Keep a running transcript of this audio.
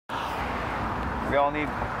We all need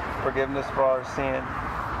forgiveness for our sin.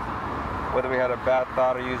 Whether we had a bad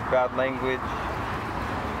thought or used bad language.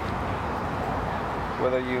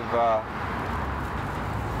 Whether you've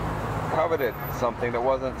coveted something that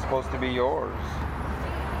wasn't supposed to be yours.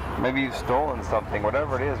 Maybe you've stolen something.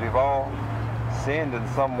 Whatever it is, we've all sinned in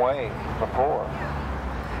some way before.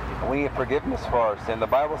 We need forgiveness for our sin. The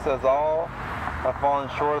Bible says all have fallen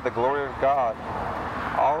short of the glory of God.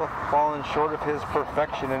 All have fallen short of His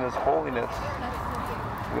perfection and His holiness.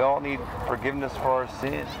 We all need forgiveness for our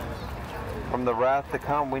sins. From the wrath to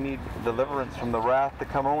come, we need deliverance from the wrath to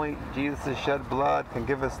come. Only Jesus' shed blood can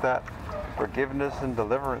give us that forgiveness and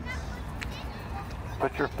deliverance.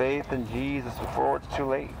 Put your faith in Jesus before it's too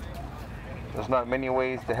late. There's not many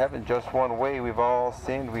ways to heaven, just one way. We've all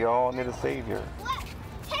sinned. We all need a Savior.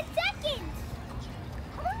 10 seconds!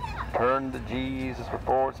 Turn to Jesus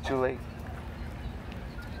before it's too late.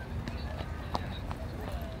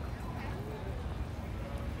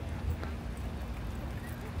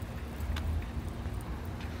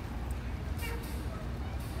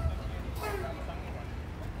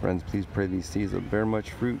 Friends, please pray these seeds will bear much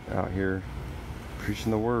fruit out here,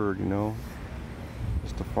 preaching the word, you know.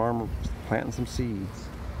 Just a farmer planting some seeds.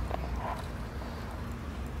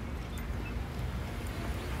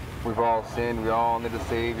 We've all sinned. We all need a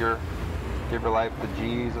Savior. Give your life to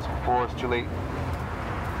Jesus before it's too late.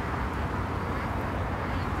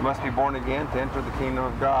 You must be born again to enter the kingdom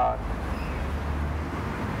of God.